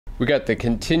We got the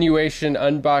continuation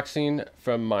unboxing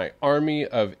from my Army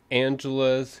of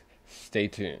Angelas. Stay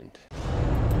tuned.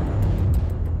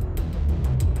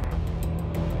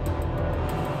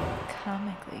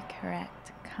 Comically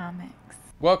correct comics.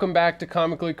 Welcome back to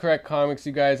Comically Correct Comics,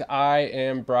 you guys. I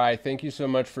am Bri. Thank you so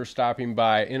much for stopping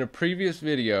by. In a previous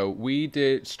video, we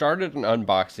started an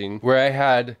unboxing where I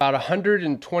had about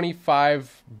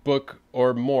 125 book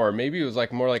or more. Maybe it was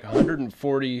more like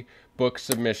 140 book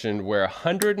submission, where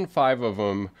 105 of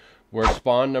them were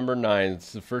Spawn number 9.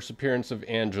 It's the first appearance of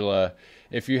Angela.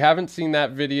 If you haven't seen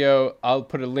that video, I'll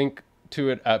put a link to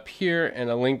it up here and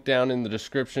a link down in the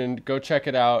description. Go check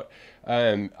it out.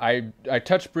 I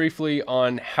touched briefly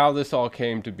on how this all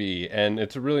came to be, and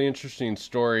it's a really interesting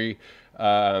story.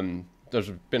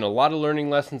 There's been a lot of learning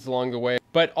lessons along the way,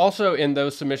 but also in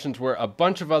those submissions were a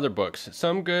bunch of other books,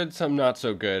 some good, some not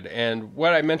so good. And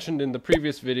what I mentioned in the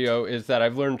previous video is that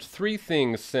I've learned 3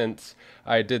 things since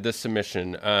I did this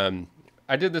submission.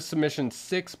 I did this submission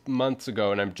 6 months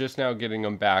ago, and I'm just now getting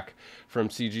them back from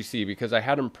CGC because I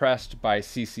had them pressed by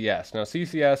CCS. Now,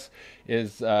 CCS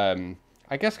is, I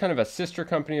guess, kind of a sister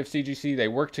company of CGC. They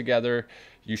work together.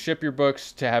 You ship your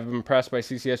books to have them pressed by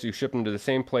CCS. You ship them to the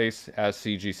same place as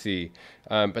CGC.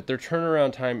 But their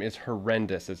turnaround time is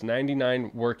horrendous. It's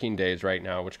 99 working days right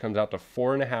now, which comes out to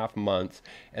 4.5 months.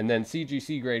 And then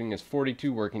CGC grading is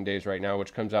 42 working days right now,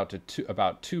 which comes out to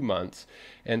about 2 months.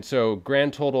 And so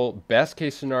grand total, best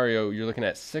case scenario, you're looking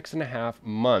at 6.5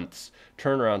 months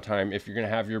turnaround time if you're going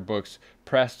to have your books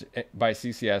pressed by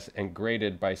CCS and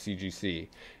graded by CGC.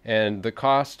 And the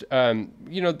cost,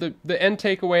 you know, the end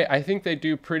takeaway, I think they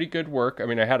do pretty good work. I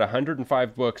mean, I had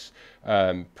 105 books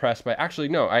pressed by, actually,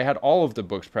 no, I had all of the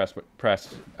books pressed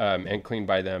and cleaned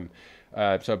by them.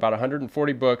 So about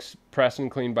 140 books pressed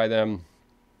and cleaned by them.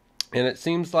 And it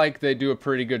seems like they do a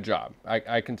pretty good job.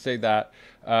 I can say that.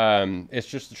 It's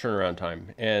just the turnaround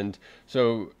time. And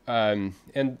so,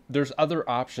 and there's other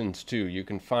options too. You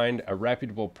can find a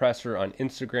reputable presser on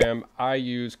Instagram. I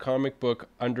use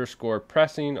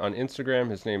comicbook_pressing on Instagram.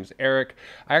 His name's Eric.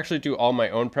 I actually do all my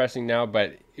own pressing now,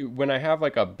 but when I have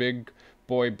like a big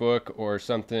boy book or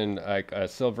something like a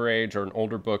Silver Age or an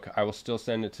older book, I will still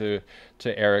send it to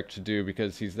Eric to do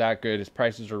because he's that good. His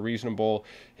prices are reasonable.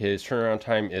 His turnaround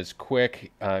time is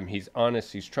quick. He's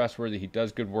honest. He's trustworthy. He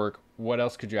does good work. What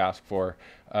else could you ask for?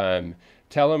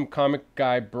 Tell him Comic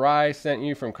Guy Bri sent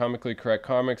you from Comically Correct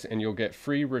Comics, and you'll get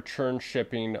free return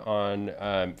shipping on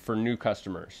for new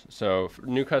customers. So for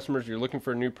new customers, you're looking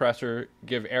for a new presser,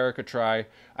 give Eric a try.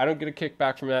 I don't get a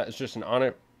kickback from that. It's just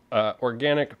an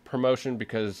organic promotion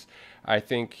because I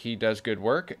think he does good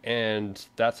work, and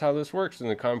that's how this works in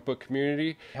the comic book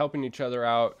community, helping each other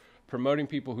out, promoting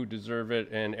people who deserve it,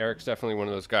 and Eric's definitely one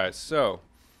of those guys. So,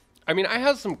 I mean, I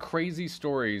have some crazy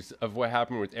stories of what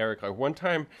happened with Eric. Like one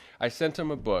time I sent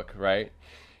him a book, right?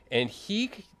 And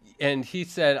he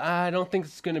said, I don't think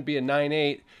it's going to be a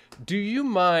 9.8. Do you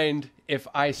mind if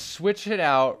I switch it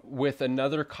out with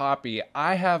another copy?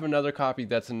 I have another copy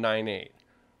that's a 9.8.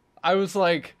 I was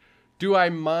like, do I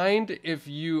mind if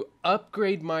you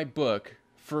upgrade my book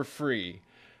for free?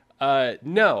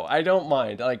 No, I don't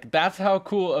mind. Like, that's how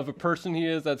cool of a person he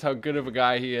is. That's how good of a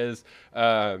guy he is.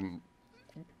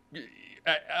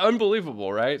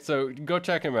 Unbelievable, right? So go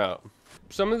check him out.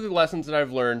 Some of the lessons that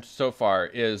I've learned so far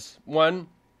is, 1,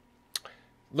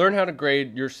 learn how to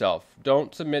grade yourself.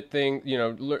 Don't submit things, you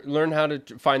know, learn how to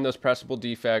find those pressable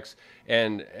defects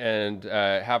and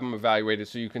have them evaluated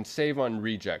so you can save on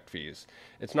reject fees.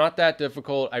 It's not that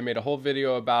difficult. I made a whole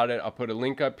video about it. I'll put a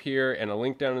link up here and a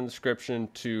link down in the description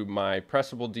to my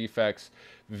pressable defects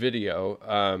video.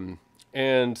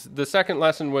 And the second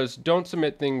lesson was don't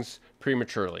submit things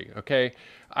prematurely, okay?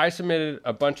 I submitted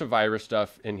a bunch of virus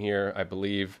stuff in here, I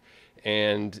believe,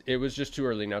 and it was just too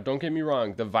early. Now, don't get me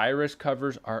wrong. The virus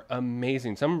covers are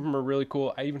amazing. Some of them are really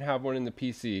cool. I even have one in the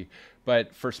PC.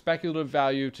 But for speculative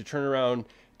value, to turn around,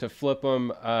 to flip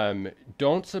them,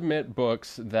 don't submit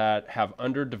books that have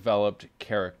underdeveloped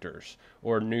characters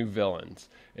or new villains.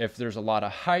 If there's a lot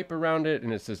of hype around it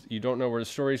and it's just, you don't know where the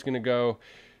story's going to go,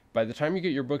 by the time you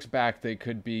get your books back, they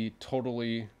could be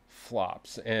totally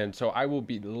flops. And so I will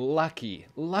be lucky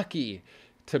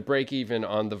to break even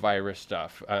on the virus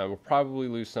stuff. We'll probably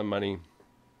lose some money.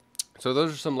 So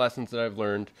those are some lessons that I've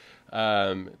learned.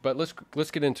 But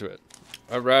let's get into it.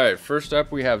 All right, first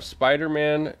up we have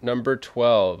Spider-Man number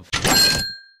 12.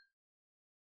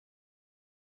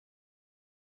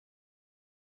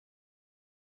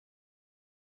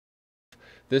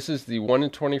 This is the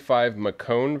 1-in-25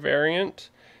 Macone variant,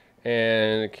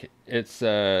 and it's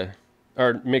or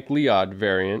McLeod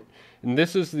variant. And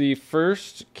this is the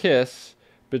first kiss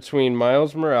between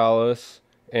Miles Morales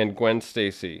and Gwen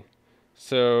Stacy.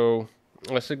 So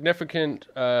a significant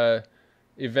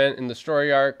event in the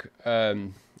story arc.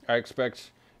 I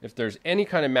expect if there's any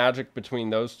kind of magic between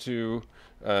those two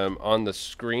on the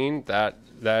screen,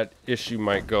 that issue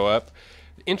might go up.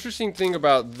 Interesting thing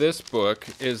about this book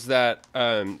is that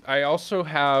I also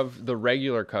have the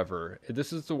regular cover.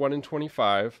 This is the 1 in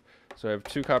 25, so I have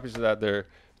 2 copies of that there.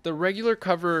 The regular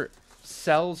cover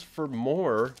sells for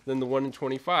more than the 1 in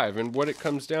 25, and what it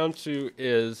comes down to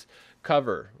is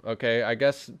cover. Okay, I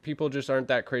guess people just aren't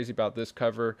that crazy about this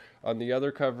cover. On the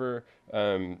other cover,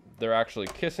 they're actually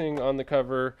kissing on the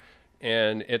cover,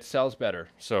 and it sells better.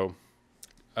 So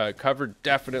cover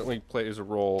definitely plays a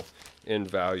role in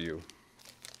value.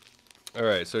 All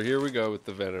right, so here we go with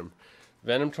the Venom.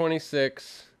 Venom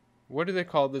 26. What do they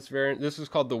call this variant? This is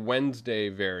called the Wednesday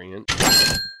variant.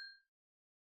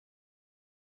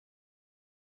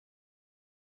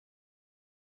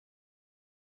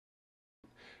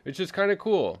 Which is kind of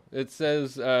cool. It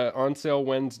says on sale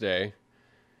Wednesday,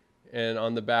 and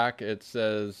on the back it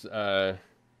says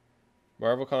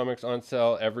Marvel Comics on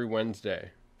sale every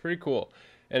Wednesday. Pretty cool.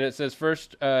 And it says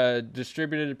first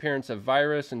distributed appearance of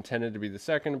virus, intended to be the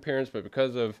second appearance, but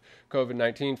because of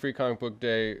COVID-19, free comic book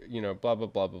day, you know, blah, blah,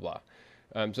 blah, blah, blah.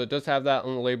 So it does have that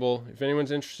on the label. If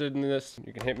anyone's interested in this,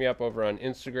 you can hit me up over on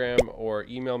Instagram or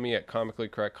email me at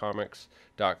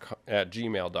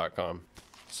comicallycorrectcomics@gmail.com.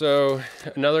 So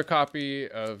another copy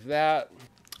of that.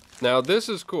 Now this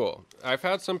is cool. I've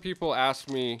had some people ask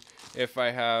me if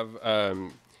I have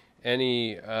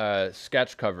any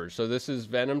sketch covers. So this is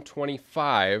Venom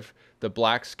 25, the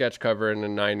black sketch cover in a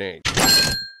 9/8.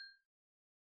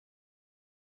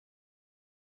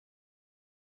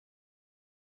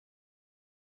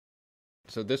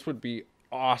 So this would be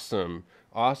awesome,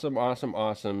 awesome, awesome,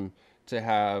 awesome to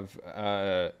have,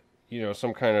 you know,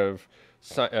 some kind of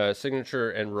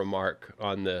signature and remark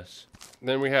on this.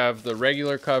 Then we have the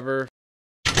regular cover.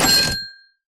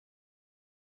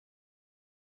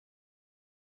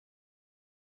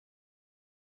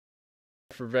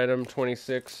 For Venom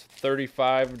 26,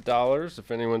 $35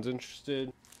 if anyone's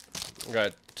interested. I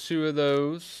got 2 of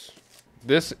those.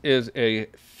 This is a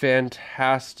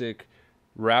fantastic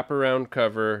wraparound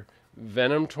cover,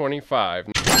 Venom 25.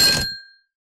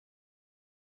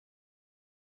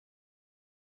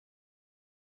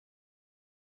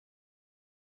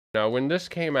 Now, when this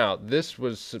came out, this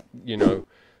was, you know,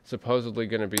 supposedly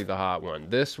going to be the hot one.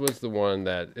 This was the one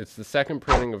that, it's the second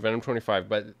printing of Venom 25,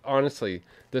 but honestly,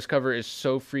 this cover is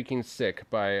so freaking sick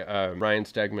by Ryan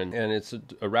Stegman, and it's a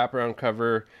wraparound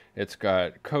cover. It's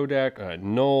got Kodak,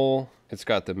 Null, it's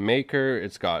got the Maker,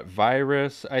 it's got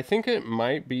Virus. I think it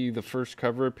might be the first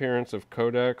cover appearance of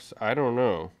Kodak's. I don't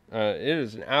know. It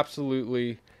is an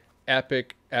absolutely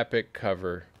epic, epic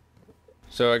cover.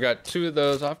 So I got 2 of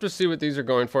those. I'll have to see what these are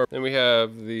going for. Then we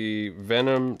have the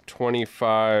Venom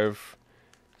 25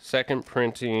 second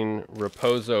printing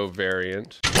Raposo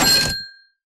variant.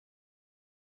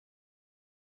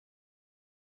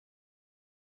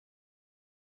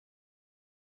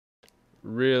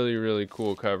 Really, really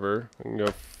cool cover. I can go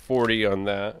 40 on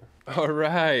that. All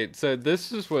right, so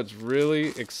this is what's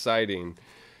really exciting.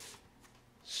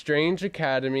 Strange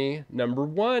Academy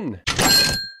 #1.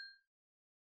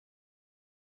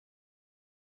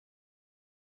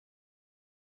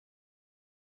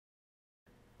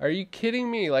 Are you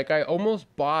kidding me? Like, I almost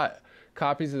bought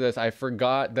copies of this. I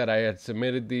forgot that I had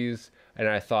submitted these, and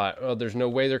I thought, oh, there's no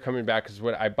way they're coming back, because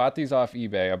I bought these off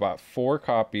eBay. I bought 4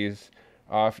 copies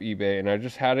off eBay, and I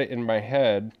just had it in my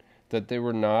head that they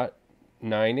were not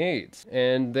 9/8s,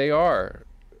 and they are.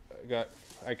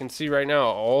 I can see right now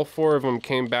all 4 of them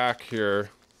came back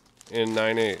here in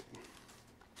 9/8.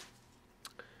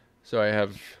 So I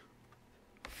have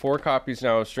 4 copies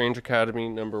now of Strange Academy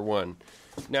 #1.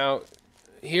 Now,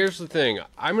 here's the thing.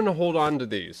 I'm going to hold on to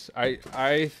these.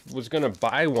 I was going to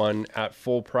buy one at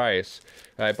full price.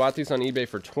 I bought these on eBay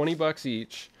for 20 bucks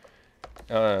each.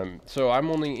 So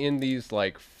I'm only in these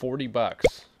like 40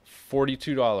 bucks,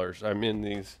 $42. I'm in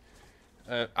these.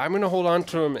 I'm going to hold on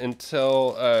to them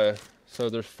until, so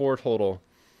there's 4 total,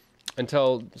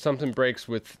 until something breaks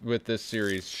with this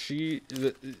series.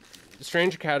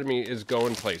 Strange Academy is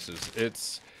going places.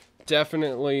 It's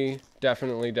definitely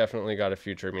got a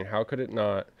future. I mean, how could it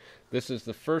not? This is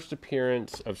the first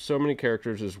appearance of so many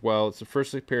characters as well. It's the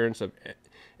first appearance of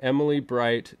Emily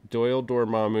Bright, Doyle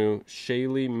Dormammu,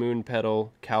 Shaylee Moonpetal,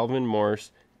 Calvin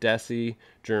Morse, Desi,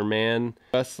 Germain,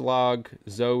 Buslog,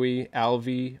 Zoe,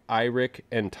 Alvi, Iric,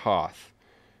 and Toth.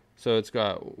 So it's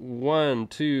got 1,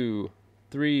 2,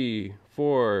 3,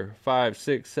 4, 5,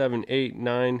 6, 7, 8,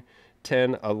 9,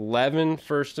 10, 11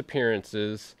 first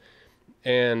appearances.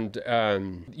 And,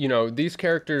 you know, these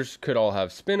characters could all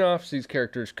have spin-offs. These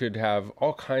characters could have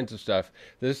all kinds of stuff.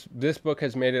 This book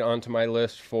has made it onto my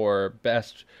list for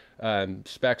best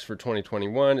specs for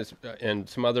 2021, and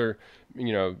some other,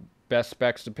 you know, best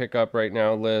specs to pick up right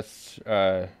now lists.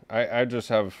 I just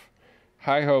have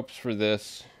high hopes for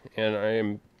this, and I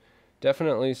am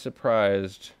definitely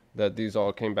surprised that these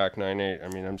all came back 9.8. I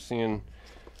mean, I'm seeing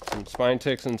some spine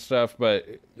ticks and stuff, but,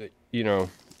 you know,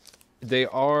 they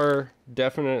are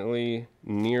definitely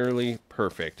nearly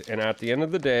perfect. And at the end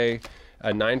of the day,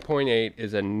 a 9.8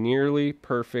 is a nearly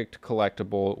perfect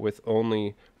collectible with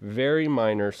only very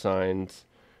minor signs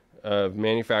of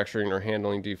manufacturing or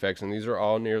handling defects, and these are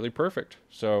all nearly perfect.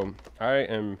 So I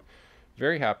am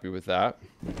very happy with that.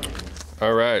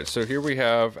 All right, so here we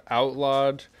have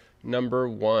Outlawed number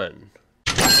 1.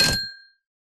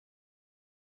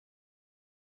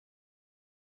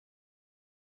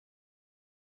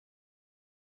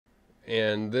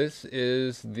 And this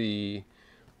is the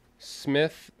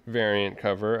Smith variant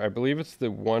cover. I believe it's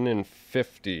the 1 in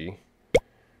 50.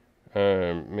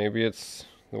 Maybe it's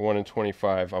the 1 in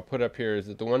 25. I'll put up here, is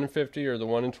it the 1 in 50 or the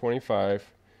 1 in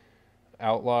 25?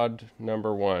 Outlawed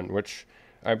number 1, which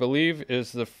I believe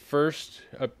is the first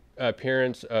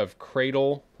appearance of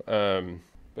Cradle,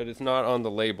 but it's not on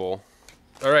the label.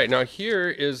 All right, now here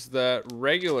is the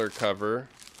regular cover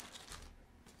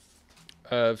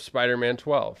of Spider-Man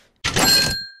 12.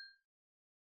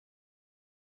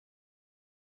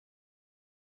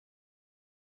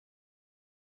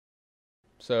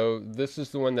 So this is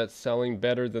the one that's selling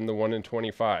better than the 1 in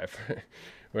 25,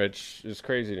 which is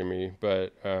crazy to me,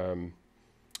 but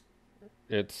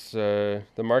it's the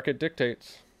market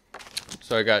dictates.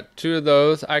 So I got 2 of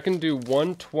those. I can do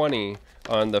 120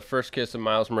 on the First Kiss of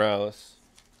Miles Morales.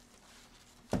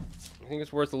 I think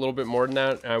it's worth a little bit more than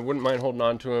that. I wouldn't mind holding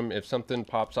on to him. If something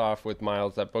pops off with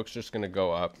Miles, that book's just going to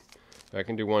go up. I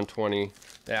can do 120.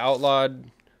 The Outlawed,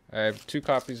 I have 2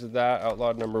 copies of that.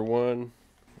 Outlawed number 1.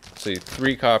 Let's see,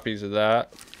 3 copies of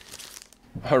that.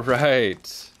 All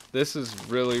right. This is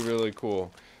really, really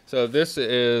cool. So this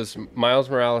is Miles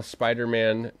Morales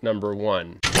Spider-Man number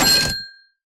 1.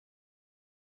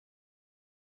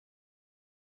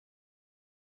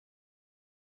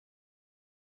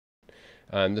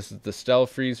 This is the Stell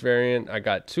Freeze variant. I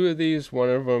got 2 of these. One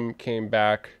of them came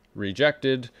back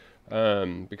rejected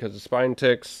because of spine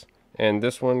ticks, and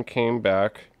this one came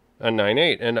back a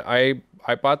 9.8. And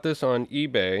I bought this on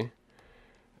eBay,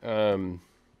 and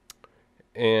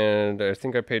I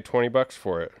think I paid 20 bucks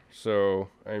for it. So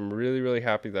I'm really, really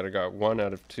happy that I got 1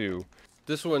 out of 2.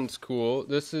 This one's cool.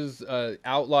 This is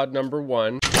Outlawed number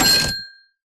 1.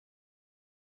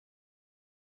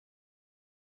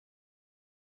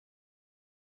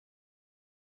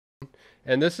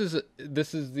 And this is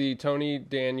the Tony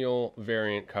Daniel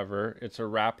variant cover. It's a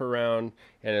wraparound,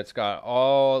 and it's got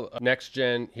all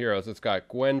next-gen heroes. It's got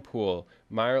Gwenpool,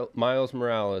 Miles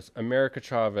Morales, America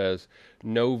Chavez,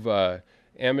 Nova,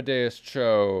 Amadeus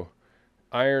Cho,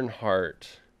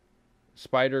 Ironheart,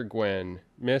 Spider-Gwen,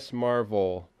 Miss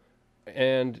Marvel,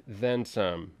 and then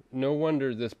some. No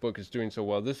wonder this book is doing so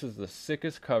well. This is the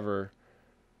sickest cover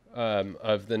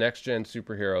of the next-gen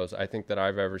superheroes I think that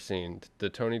I've ever seen. The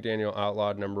Tony Daniel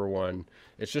Outlawed number 1.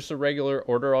 It's just a regular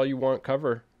order all you want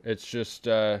cover. It's just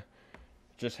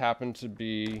happened to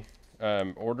be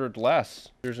ordered less.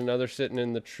 There's another sitting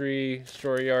in the tree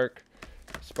story arc,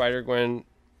 Spider-Gwen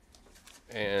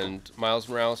and Miles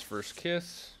Morales First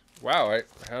Kiss. Wow, I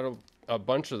had a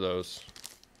bunch of those.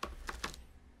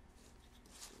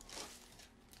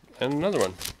 And another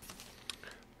one.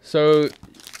 So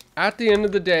at the end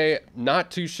of the day,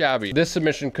 not too shabby. This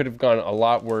submission could have gone a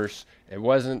lot worse. It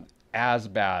wasn't as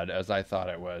bad as I thought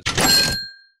it was.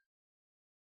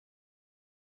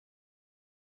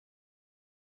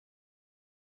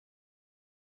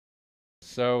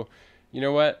 So, you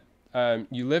know what?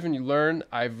 You live and you learn.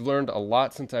 I've learned a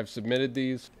lot since I've submitted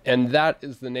these. And that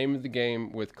is the name of the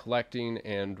game with collecting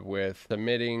and with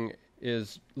submitting,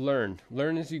 is learn.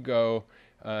 Learn as you go.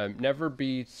 Never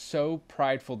be so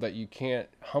prideful that you can't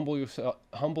humble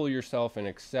yourself and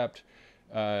accept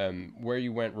where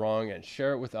you went wrong, and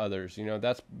share it with others. You know,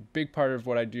 that's a big part of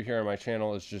what I do here on my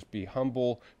channel, is just be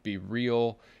humble, be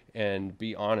real, and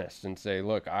be honest, and say,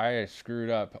 look, I screwed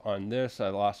up on this. I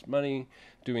lost money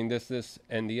doing this,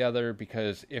 and the other,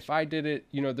 because if I did it,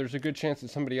 you know, there's a good chance that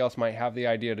somebody else might have the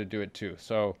idea to do it too.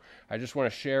 So I just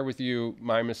want to share with you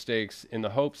my mistakes in the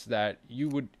hopes that you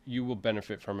will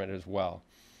benefit from it as well.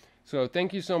 So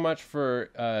thank you so much for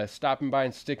stopping by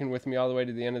and sticking with me all the way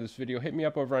to the end of this video. Hit me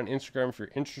up over on Instagram if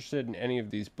you're interested in any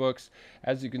of these books.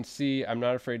 As you can see, I'm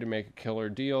not afraid to make a killer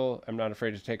deal. I'm not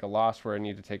afraid to take a loss where I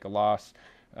need to take a loss.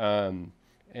 I'm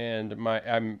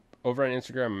over on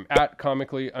Instagram, I'm at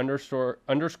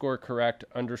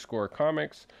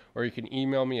comically_correct_comics, or you can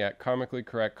email me at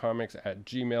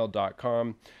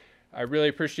comicallycorrectcomics@gmail.com. I really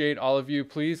appreciate all of you.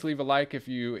 Please leave a like if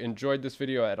you enjoyed this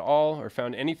video at all or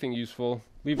found anything useful.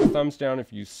 Leave a thumbs down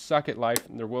if you suck at life,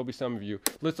 and there will be some of you.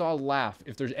 Let's all laugh.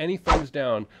 If there's any thumbs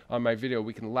down on my video,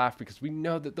 we can laugh because we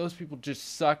know that those people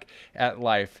just suck at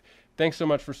life. Thanks so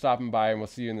much for stopping by, and we'll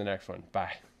see you in the next one.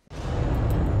 Bye.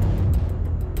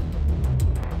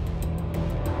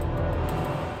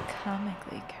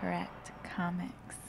 Comically correct comic.